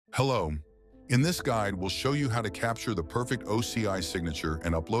Hello. In this guide, we'll show you how to capture the perfect OCI signature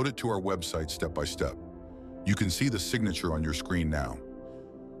and upload it to our website step by step. You can see the signature on your screen now.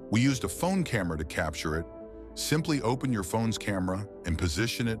 We used a phone camera to capture it. Simply open your phone's camera and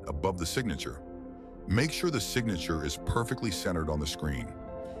position it above the signature. Make sure the signature is perfectly centered on the screen.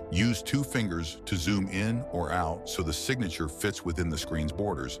 Use 2 fingers to zoom in or out so the signature fits within the screen's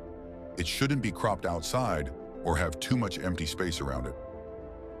borders. It shouldn't be cropped outside or have too much empty space around it.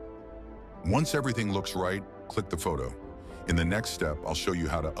 Once everything looks right, click the photo. In the next step, I'll show you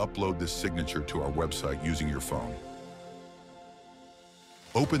how to upload this signature to our website using your phone.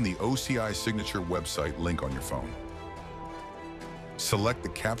 Open the OCI signature website link on your phone. Select the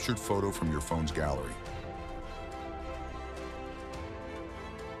captured photo from your phone's gallery.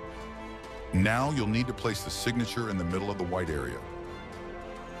 Now you'll need to place the signature in the middle of the white area.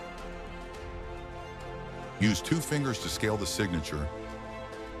 Use 2 fingers to scale the signature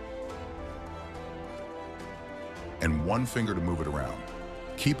and 1 finger to move it around.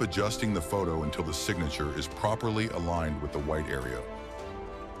 Keep adjusting the photo until the signature is properly aligned with the white area.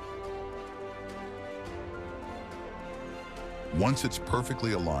 Once it's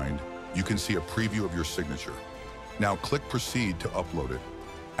perfectly aligned, you can see a preview of your signature. Now click Proceed to upload it.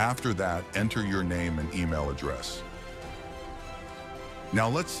 After that, enter your name and email address. Now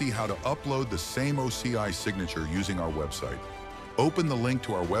let's see how to upload the same OCI signature using our website. Open the link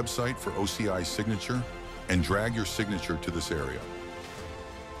to our website for OCI signature and drag your signature to this area.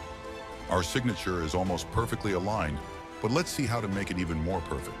 Our signature is almost perfectly aligned, but let's see how to make it even more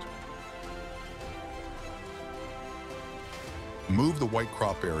perfect. Move the white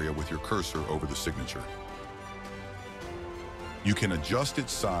crop area with your cursor over the signature. You can adjust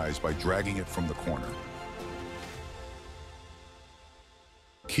its size by dragging it from the corner.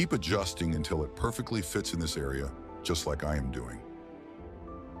 Keep adjusting until it perfectly fits in this area, just like I am doing.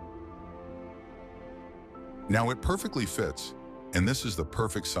 Now it perfectly fits, and this is the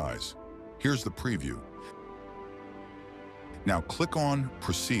perfect size. Here's the preview. Now click on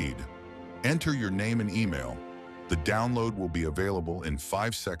Proceed. Enter your name and email. The download will be available in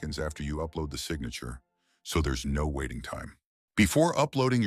 5 seconds after you upload the signature, so there's no waiting time. Before uploading